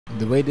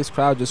The way this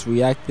crowd just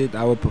reacted,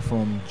 I would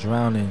perform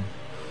Drowning.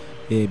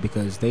 Yeah,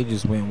 because they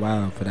just went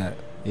wild for that.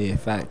 Yeah,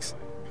 facts.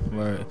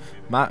 Word.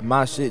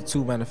 My shit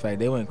too, matter of fact.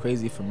 They went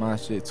crazy for my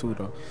shit too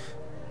though.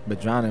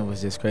 But Drowning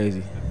was just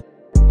crazy.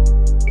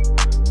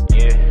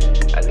 Yeah,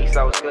 at least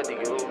I was good to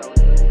you.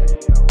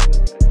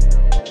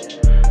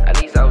 At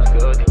least I was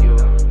good to you.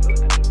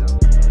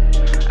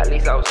 At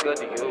least I was good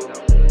to you.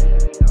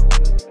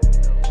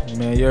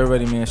 Man, you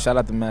already, man. Shout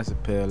out to Master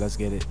Pill. Let's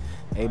get it.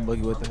 Hey,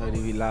 Boogie Wit Da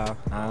Hoodie, we live.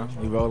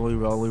 We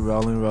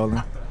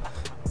rolling.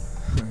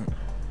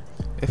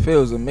 It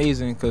feels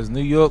amazing because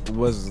New York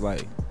was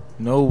like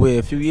nowhere.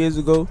 A few years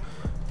ago,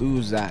 we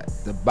was at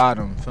the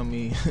bottom, feel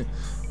me?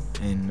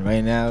 And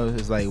right now,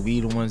 it's like we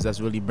the ones that's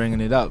really bringing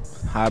it up.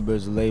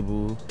 Highbridge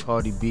label,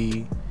 Cardi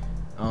B,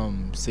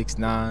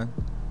 6ix9ine.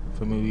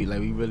 For me,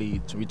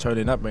 we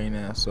turning up right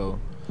now. So,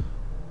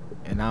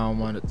 and I don't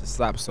want it to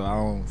stop. So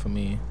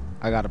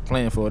I got a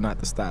plan for it not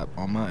to stop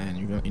on my end.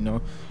 You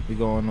know, we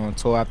going on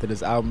tour after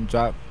this album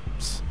drop.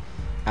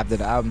 After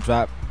the album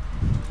drop,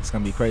 it's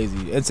gonna be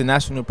crazy.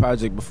 International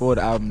project before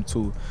the album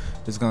too.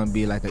 It's gonna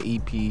be like an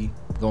EP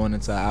going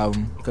into an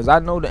album. Cause I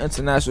know the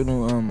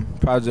international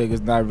project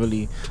is not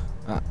really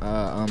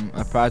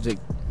a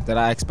project that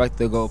I expect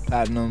to go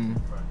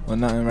platinum or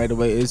nothing right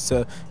away. It's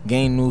to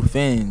gain new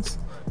fans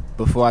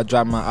before I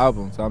drop my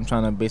album. So I'm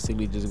trying to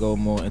basically just go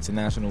more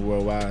international,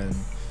 worldwide, and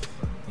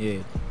yeah,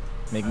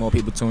 make more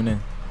people tune in.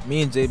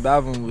 Me and J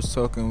Balvin was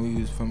talking.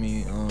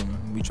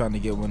 We trying to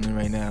get one in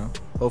right now.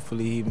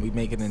 Hopefully we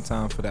make it in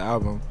time for the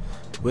album.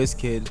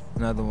 Wizkid,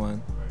 another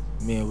one.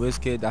 Me and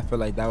Wizkid, I feel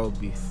like that would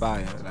be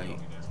fire. Like,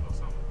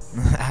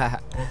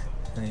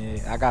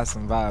 yeah, I got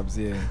some vibes,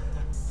 yeah.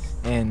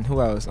 And who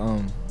else?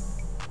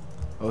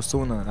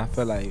 Osuna. I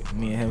feel like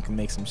me and him can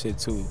make some shit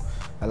too.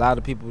 A lot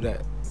of people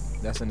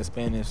that's in the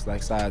Spanish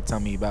side tell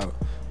me about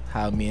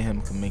how me and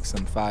him can make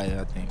some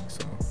fire. I think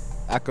so.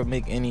 I could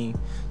make any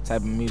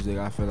type of music,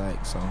 I feel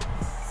like, so. I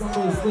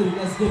went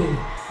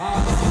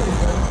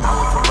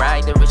from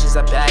rag to riches,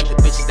 I bagged the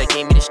bitches that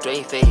gave me the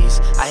straight face.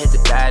 I hit the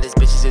baddest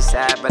bitches, it's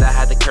sad, but I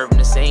had the curve in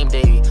the same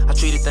day. I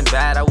treated them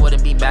bad, I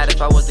wouldn't be mad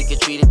if I was to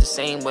get treated the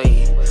same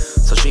way.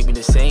 So treat me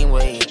the same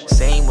way,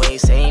 same way,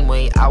 same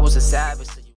way. I was a savage.